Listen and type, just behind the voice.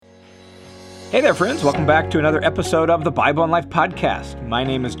Hey there, friends. Welcome back to another episode of the Bible and Life podcast. My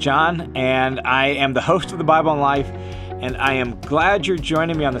name is John, and I am the host of the Bible and Life, and I am glad you're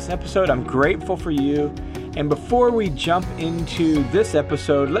joining me on this episode. I'm grateful for you. And before we jump into this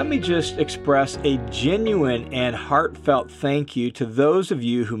episode, let me just express a genuine and heartfelt thank you to those of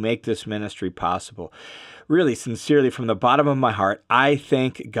you who make this ministry possible. Really, sincerely, from the bottom of my heart, I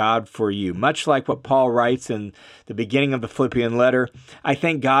thank God for you. Much like what Paul writes in the beginning of the Philippian letter, I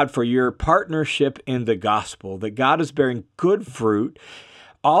thank God for your partnership in the gospel, that God is bearing good fruit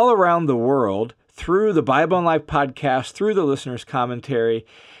all around the world through the Bible and Life podcast, through the listener's commentary,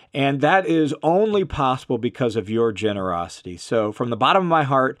 and that is only possible because of your generosity. So from the bottom of my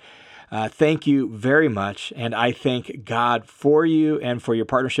heart, thank you very much, and I thank God for you and for your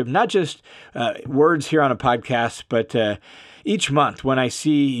partnership. Not just words here on a podcast, but each month when I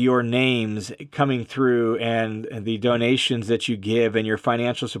see your names coming through and the donations that you give and your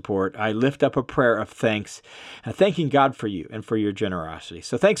financial support, I lift up a prayer of thanks, thanking God for you and for your generosity.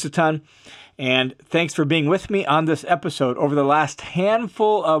 So thanks a ton, and thanks for being with me on this episode. Over the last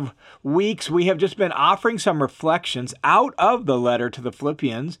handful of weeks, we have just been offering some reflections out of the letter to the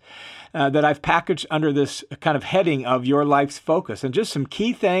Philippians that I've packaged under this kind of heading of your life's focus, and just some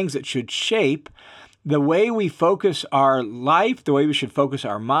key things that should shape the way we focus our life, the way we should focus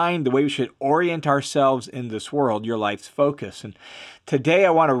our mind, the way we should orient ourselves in this world, your life's focus. And today I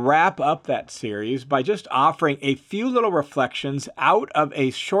want to wrap up that series by just offering a few little reflections out of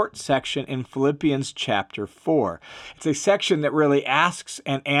a short section in Philippians chapter 4. It's a section that really asks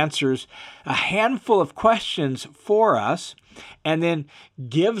and answers a handful of questions for us, and then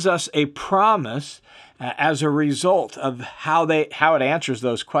gives us a promise as a result of how it answers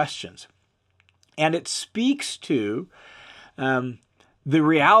those questions. And it speaks to the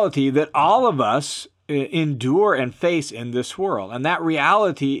reality that all of us endure and face in this world. And that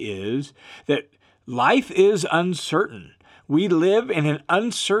reality is that life is uncertain. We live in an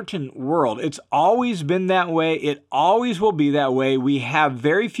uncertain world. It's always been that way. It always will be that way. We have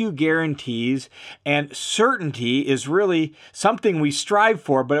very few guarantees, and certainty is really something we strive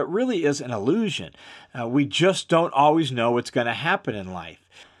for, but it really is an illusion. We just don't always know what's going to happen in life.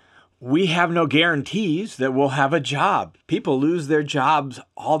 We have no guarantees that we'll have a job. People lose their jobs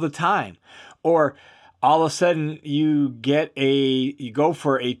all the time. Or all of a sudden you go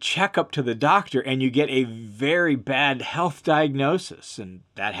for a checkup to the doctor and you get a very bad health diagnosis. And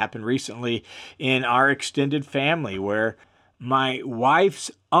that happened recently in our extended family, where my wife's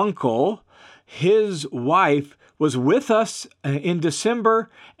uncle, his wife was with us in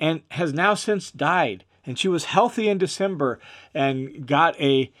December and has now since died. And she was healthy in December and got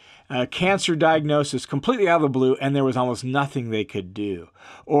a cancer diagnosis completely out of the blue, and there was almost nothing they could do.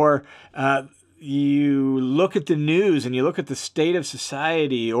 Or you look at the news and you look at the state of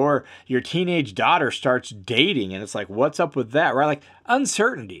society, or your teenage daughter starts dating, and it's like, what's up with that, right? Like,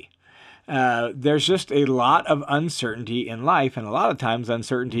 uncertainty. There's just a lot of uncertainty in life, and a lot of times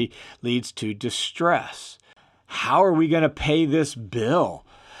uncertainty leads to distress. How are we going to pay this bill?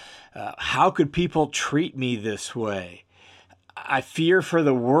 How could people treat me this way? I fear for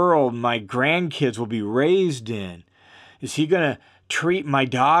the world my grandkids will be raised in. Is he going to treat my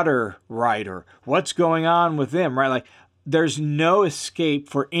daughter right? Or what's going on with them, right? Like, there's no escape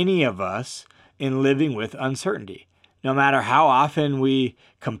for any of us in living with uncertainty. No matter how often we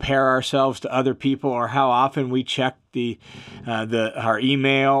compare ourselves to other people, or how often we check our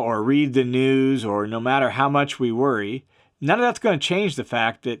email or read the news, or no matter how much we worry, none of that's going to change the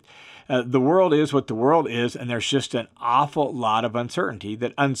fact that the world is what the world is, and there's just an awful lot of uncertainty.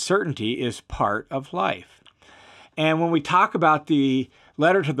 That uncertainty is part of life. And when we talk about the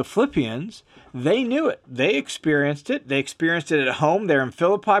letter to the Philippians, they knew it. They experienced it. They experienced it at home there in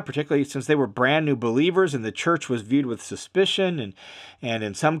Philippi, particularly since they were brand new believers and the church was viewed with suspicion. And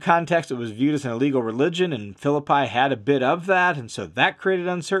in some context, it was viewed as an illegal religion, and Philippi had a bit of that. And so that created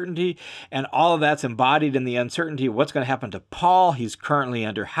uncertainty. And all of that's embodied in the uncertainty of what's going to happen to Paul. He's currently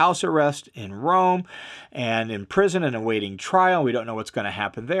under house arrest in Rome and in prison and awaiting trial. We don't know what's going to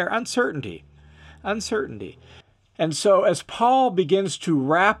happen there. Uncertainty. And so as Paul begins to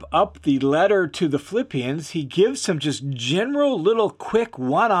wrap up the letter to the Philippians, he gives some just general little quick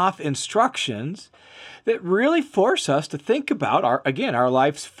one-off instructions that really force us to think about our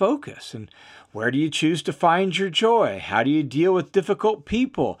life's focus. And where do you choose to find your joy? How do you deal with difficult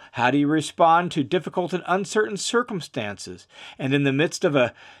people? How do you respond to difficult and uncertain circumstances? And in the midst of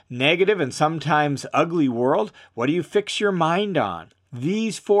a negative and sometimes ugly world, what do you fix your mind on?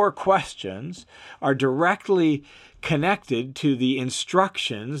 these 4 questions are directly connected to the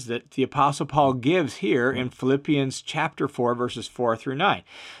instructions that the Apostle Paul gives here in Philippians chapter 4, verses 4 through 9.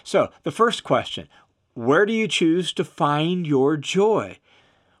 So the first question, where do you choose to find your joy?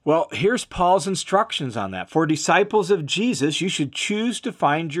 Well, here's Paul's instructions on that. For disciples of Jesus, you should choose to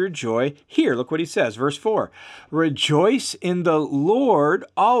find your joy here. Look what he says, verse 4. Rejoice in the Lord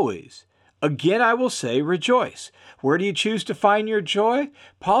always. Again, I will say, rejoice. Where do you choose to find your joy?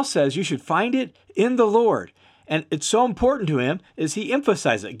 Paul says you should find it in the Lord. And it's so important to him as he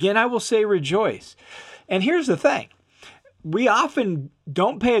emphasizes it. Again, I will say, rejoice. And here's the thing. We often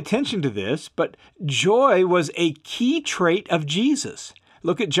don't pay attention to this, but joy was a key trait of Jesus.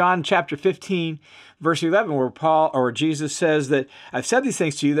 Look at John chapter 15, verse 11, where Jesus says that I've said these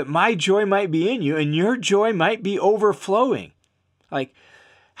things to you that my joy might be in you and your joy might be overflowing. Like,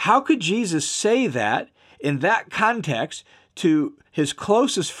 how could Jesus say that in that context to his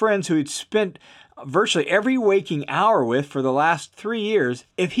closest friends who he'd spent virtually every waking hour with for the last 3 years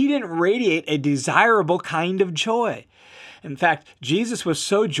if he didn't radiate a desirable kind of joy? In fact, Jesus was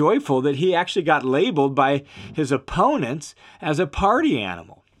so joyful that he actually got labeled by his opponents as a party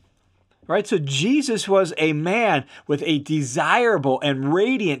animal. Right? So Jesus was a man with a desirable and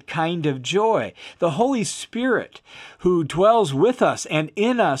radiant kind of joy. The Holy Spirit who dwells with us and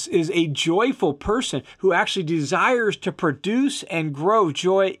in us is a joyful person who actually desires to produce and grow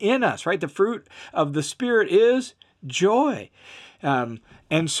joy in us. Right? The fruit of the Spirit is joy.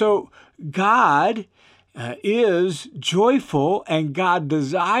 And so God is joyful, and God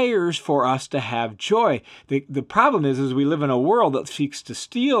desires for us to have joy. The problem is we live in a world that seeks to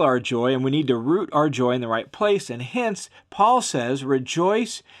steal our joy, and we need to root our joy in the right place. And hence, Paul says,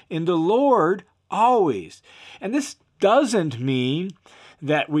 rejoice in the Lord always. And this doesn't mean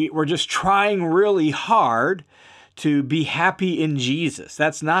that we're just trying really hard to be happy in Jesus.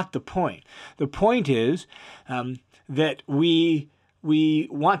 That's not the point. The point is that we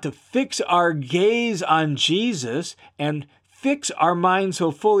want to fix our gaze on Jesus and fix our mind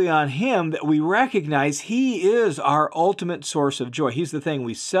so fully on Him that we recognize He is our ultimate source of joy. He's the thing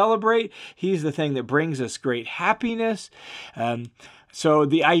we celebrate. He's the thing that brings us great happiness. So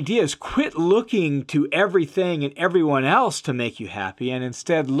the idea is quit looking to everything and everyone else to make you happy, and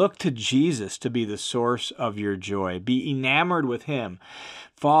instead look to Jesus to be the source of your joy. Be enamored with Him.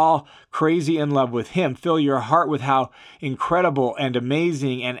 Fall crazy in love with Him. Fill your heart with how incredible and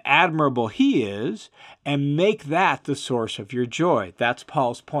amazing and admirable He is, and make that the source of your joy. That's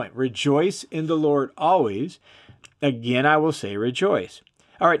Paul's point. Rejoice in the Lord always. Again, I will say rejoice.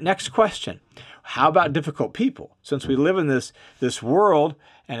 All right, next question. How about difficult people? Since we live in this world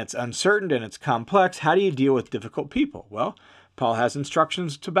and it's uncertain and it's complex, how do you deal with difficult people? Well, Paul has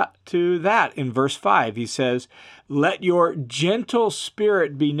instructions to that in verse 5. He says, let your gentle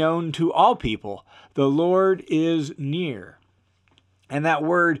spirit be known to all people. The Lord is near. And that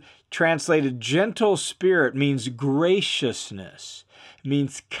word translated gentle spirit means graciousness,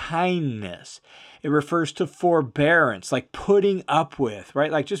 means kindness. It refers to forbearance, like putting up with,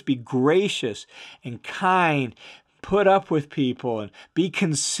 right? Like just be gracious and kind, put up with people and be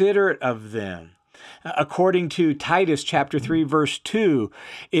considerate of them. According to Titus chapter 3, verse 2,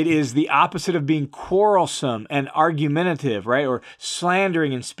 it is the opposite of being quarrelsome and argumentative, right? Or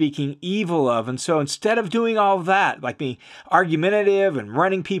slandering and speaking evil of. And so instead of doing all of that, like being argumentative and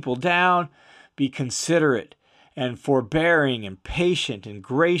running people down, be considerate and forbearing and patient and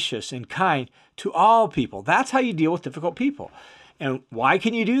gracious and kind to all people. That's how you deal with difficult people. And why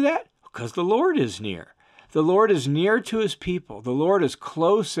can you do that? Because the Lord is near. The Lord is near to His people. The Lord is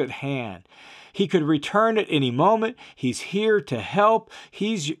close at hand. He could return at any moment. He's here to help.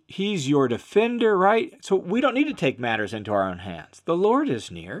 He's your defender, right? So we don't need to take matters into our own hands. The Lord is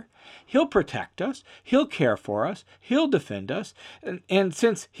near. He'll protect us. He'll care for us. He'll defend us. And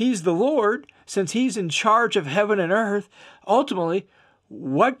since He's the Lord, since He's in charge of heaven and earth, ultimately,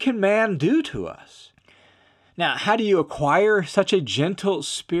 what can man do to us? Now, how do you acquire such a gentle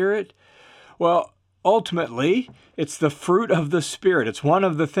spirit? Well, ultimately, it's the fruit of the Spirit. It's one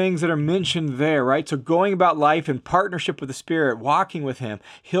of the things that are mentioned there, right? So going about life in partnership with the Spirit, walking with Him,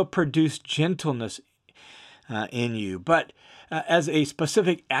 He'll produce gentleness in you. But as a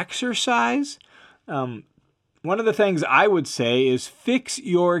specific exercise, one of the things I would say is fix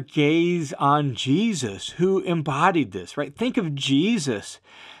your gaze on Jesus, who embodied this, right? Think of Jesus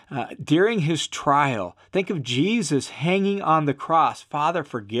during His trial. Think of Jesus hanging on the cross. Father,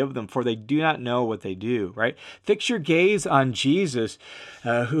 forgive them, for they do not know what they do, right? Fix your gaze on Jesus,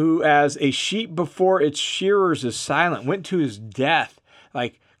 who as a sheep before its shearers is silent, went to His death,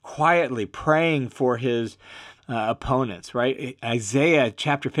 like quietly praying for His opponents, right? Isaiah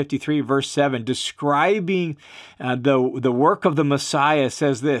chapter 53, verse 7, describing the work of the Messiah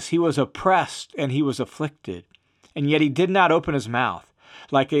says this: he was oppressed and he was afflicted, and yet he did not open his mouth.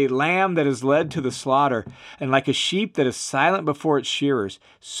 Like a lamb that is led to the slaughter, and like a sheep that is silent before its shearers,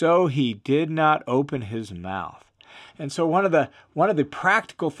 so he did not open his mouth. And so one of the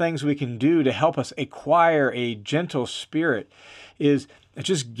practical things we can do to help us acquire a gentle spirit is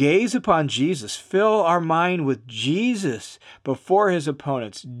just gaze upon Jesus. Fill our mind with Jesus before his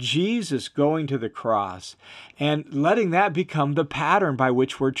opponents, Jesus going to the cross, and letting that become the pattern by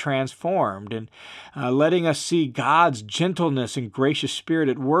which we're transformed, and letting us see God's gentleness and gracious spirit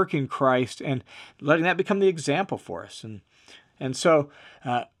at work in Christ, and letting that become the example for us. And so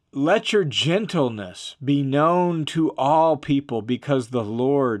let your gentleness be known to all people, because the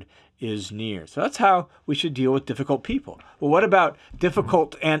Lord is near. So that's how we should deal with difficult people. Well, what about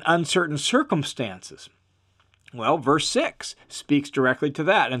difficult and uncertain circumstances? Well, verse 6 speaks directly to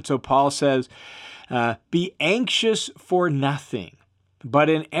that. And so Paul says, be anxious for nothing, but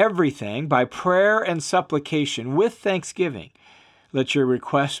in everything, by prayer and supplication, with thanksgiving, let your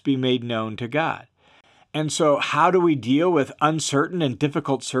requests be made known to God. And so how do we deal with uncertain and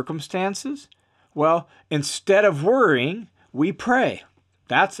difficult circumstances? Well, instead of worrying, we pray.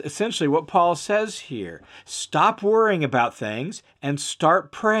 That's essentially what Paul says here. Stop worrying about things and start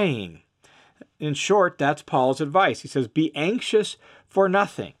praying. In short, that's Paul's advice. He says, be anxious for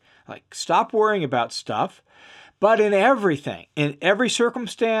nothing. Like, stop worrying about stuff, but in everything, in every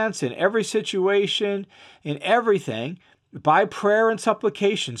circumstance, in every situation, in everything, by prayer and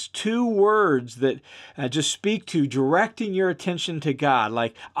supplications, 2 words that just speak to directing your attention to God,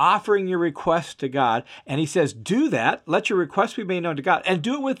 like offering your request to God. And he says, do that. Let your request be made known to God, and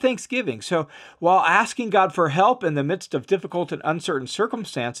do it with thanksgiving. So while asking God for help in the midst of difficult and uncertain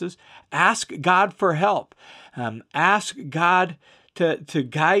circumstances, ask God for help. Ask God to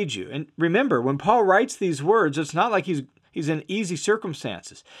guide you. And remember, when Paul writes these words, it's not like he's in easy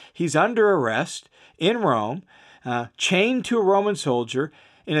circumstances. He's under arrest in Rome, chained to a Roman soldier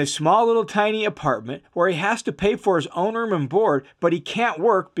in a small little tiny apartment where he has to pay for his own room and board, but he can't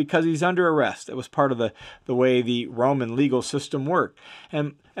work because he's under arrest. That was part of the way the Roman legal system worked.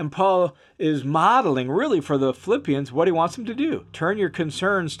 And Paul is modeling really for the Philippians what he wants them to do. Turn your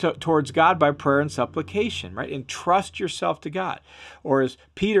concerns towards God by prayer and supplication, right? And trust yourself to God. Or as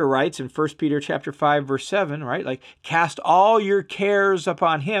Peter writes in 1 Peter chapter 5, verse 7, right? Like, cast all your cares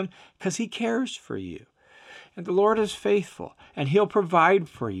upon him because he cares for you. And the Lord is faithful, and he'll provide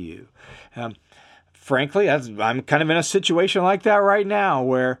for you. Frankly, I'm kind of in a situation like that right now,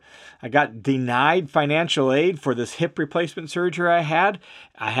 where I got denied financial aid for this hip replacement surgery I had.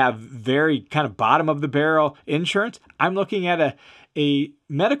 I have very kind of bottom of the barrel insurance. I'm looking at a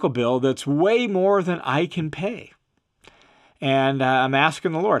medical bill that's way more than I can pay. And I'm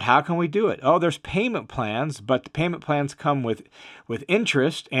asking the Lord, how can we do it? Oh, there's payment plans, but the payment plans come with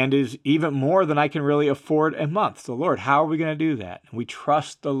interest and is even more than I can really afford a month. So, Lord, how are we going to do that? And we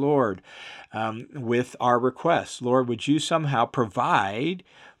trust the Lord with our requests. Lord, would you somehow provide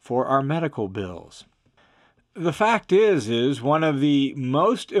for our medical bills? The fact is one of the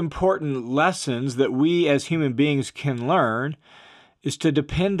most important lessons that we as human beings can learn is to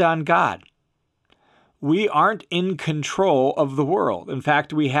depend on God. We aren't in control of the world. In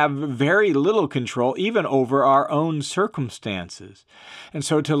fact, we have very little control even over our own circumstances. And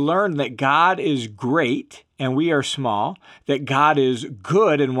so to learn that God is great and we are small, that God is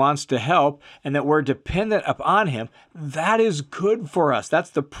good and wants to help, and that we're dependent upon him, that is good for us.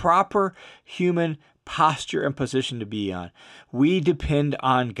 That's the proper human posture and position to be on. We depend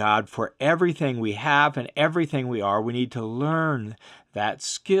on God for everything we have and everything we are. We need to learn that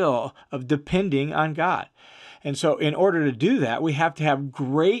skill of depending on God. And so in order to do that, we have to have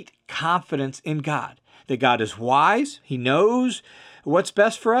great confidence in God, that God is wise. He knows what's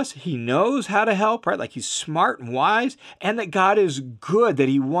best for us. He knows how to help, right? Like, he's smart and wise, and that God is good, that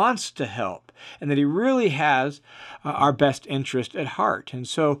he wants to help, and that he really has our best interest at heart. And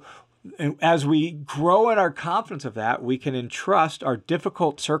so as we grow in our confidence of that, we can entrust our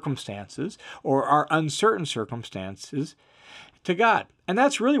difficult circumstances or our uncertain circumstances to God. And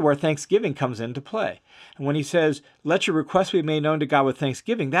that's really where thanksgiving comes into play. And when he says, let your requests be made known to God with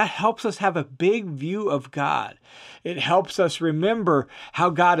thanksgiving, that helps us have a big view of God. It helps us remember how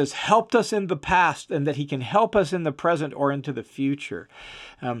God has helped us in the past and that he can help us in the present or into the future.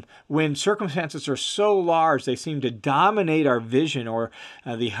 When circumstances are so large, they seem to dominate our vision or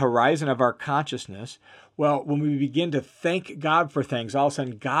the horizon of our consciousness. Well, when we begin to thank God for things, all of a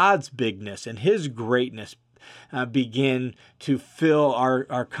sudden God's bigness and his greatness begin to fill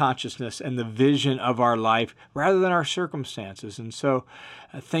our consciousness and the vision of our life rather than our circumstances. And so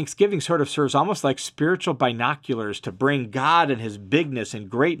Thanksgiving sort of serves almost like spiritual binoculars to bring God and his bigness and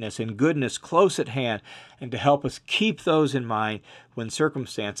greatness and goodness close at hand and to help us keep those in mind when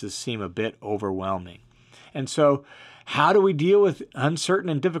circumstances seem a bit overwhelming. And so how do we deal with uncertain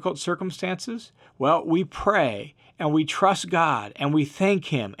and difficult circumstances? Well, we pray and we trust God and we thank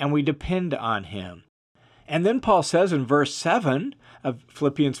him and we depend on him. And then Paul says in verse 7 of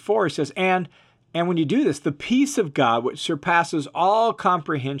Philippians 4, he says, And when you do this, the peace of God, which surpasses all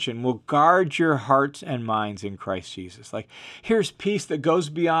comprehension, will guard your hearts and minds in Christ Jesus. Like, here's peace that goes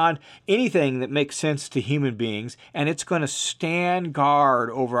beyond anything that makes sense to human beings, and it's going to stand guard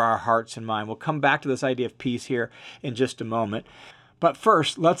over our hearts and mind. We'll come back to this idea of peace here in just a moment. But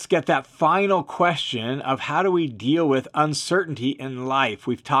first, let's get that final question of how do we deal with uncertainty in life.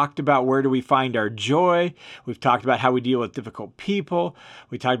 We've talked about where do we find our joy. We've talked about how we deal with difficult people.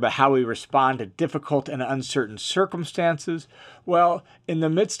 We talked about how we respond to difficult and uncertain circumstances. Well, in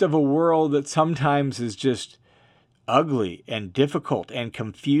the midst of a world that sometimes is just ugly and difficult and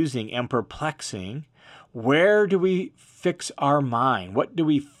confusing and perplexing, where do we fix our mind? What do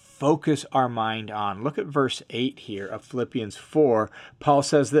we focus our mind on? Look at verse 8 here of Philippians 4. Paul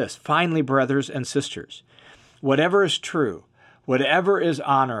says this, Finally, brothers and sisters, whatever is true, whatever is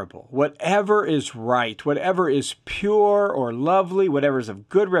honorable, whatever is right, whatever is pure or lovely, whatever is of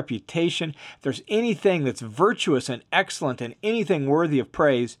good reputation, if there's anything that's virtuous and excellent and anything worthy of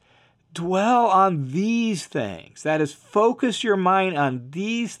praise, dwell on these things. That is, focus your mind on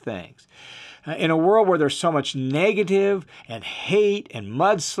these things. In a world where there's so much negative and hate and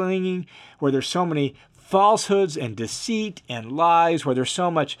mudslinging, where there's so many falsehoods and deceit and lies, where there's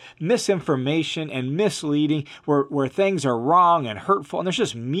so much misinformation and misleading, where things are wrong and hurtful, and there's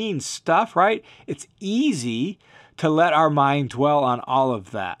just mean stuff, right? It's easy to let our mind dwell on all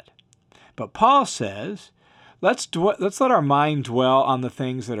of that. But Paul says, let's let our mind dwell on the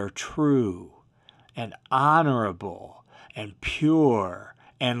things that are true and honorable and pure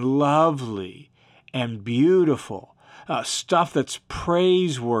and lovely and beautiful, stuff that's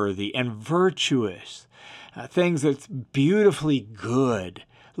praiseworthy and virtuous, things that's beautifully good.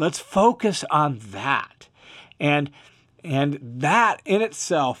 Let's focus on that. And that in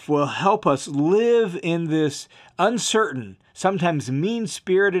itself will help us live in this uncertain, sometimes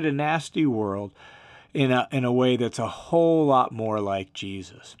mean-spirited and nasty world in a way that's a whole lot more like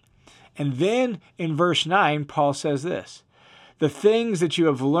Jesus. And then in verse 9, Paul says this, the things that you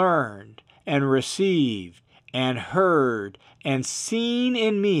have learned and received and heard and seen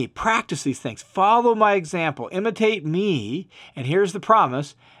in me, practice these things. Follow my example. Imitate me. And here's the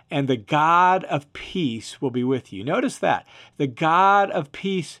promise. And the God of peace will be with you. Notice that. The God of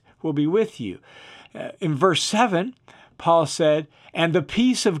peace will be with you. In verse 7, Paul said, and the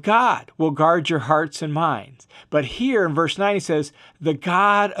peace of God will guard your hearts and minds. But here in verse 9, he says, the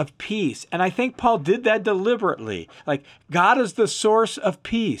God of peace. And I think Paul did that deliberately. Like, God is the source of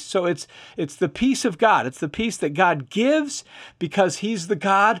peace. So it's the peace of God. It's the peace that God gives because he's the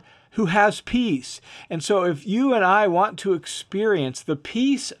God who has peace. And so if you and I want to experience the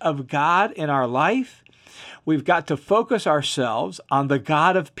peace of God in our life, we've got to focus ourselves on the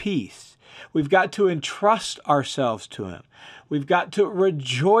God of peace. We've got to entrust ourselves to him. We've got to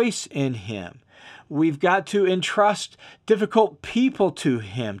rejoice in him. We've got to entrust difficult people to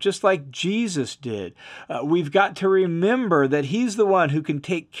him, just like Jesus did. We've got to remember that he's the one who can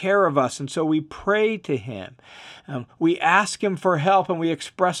take care of us, and so we pray to him. We ask him for help, and we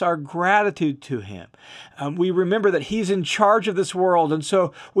express our gratitude to him. We remember that he's in charge of this world, and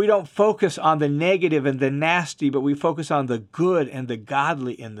so we don't focus on the negative and the nasty, but we focus on the good and the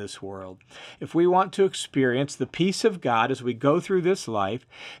godly in this world. If we want to experience the peace of God as we go through this life,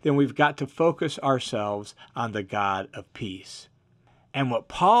 then we've got to focus ourselves on the God of peace. And what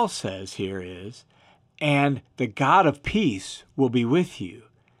Paul says here is, and the God of peace will be with you,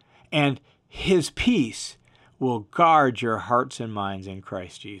 and his peace will guard your hearts and minds in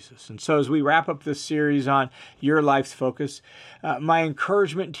Christ Jesus. And so as we wrap up this series on your life's focus, my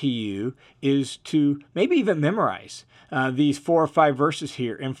encouragement to you is to maybe even memorize these 4 or 5 verses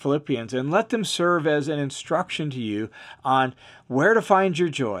here in Philippians and let them serve as an instruction to you on where to find your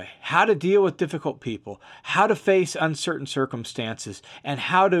joy, how to deal with difficult people, how to face uncertain circumstances, and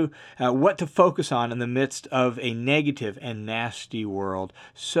what to focus on in the midst of a negative and nasty world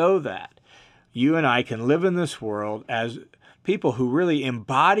so that you and I can live in this world as people who really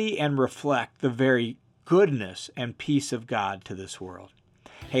embody and reflect the very goodness and peace of God to this world.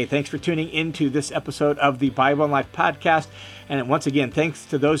 Hey, thanks for tuning into this episode of the Bible and Life podcast. And once again, thanks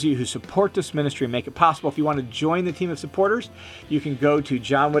to those of you who support this ministry and make it possible. If you want to join the team of supporters, you can go to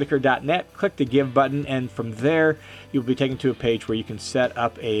johnwhitaker.net, click the Give button, and from there, you'll be taken to a page where you can set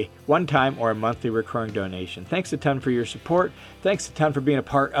up a one-time or a monthly recurring donation. Thanks a ton for your support. Thanks a ton for being a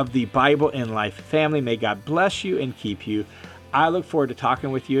part of the Bible in Life family. May God bless you and keep you. I look forward to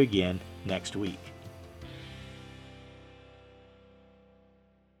talking with you again next week.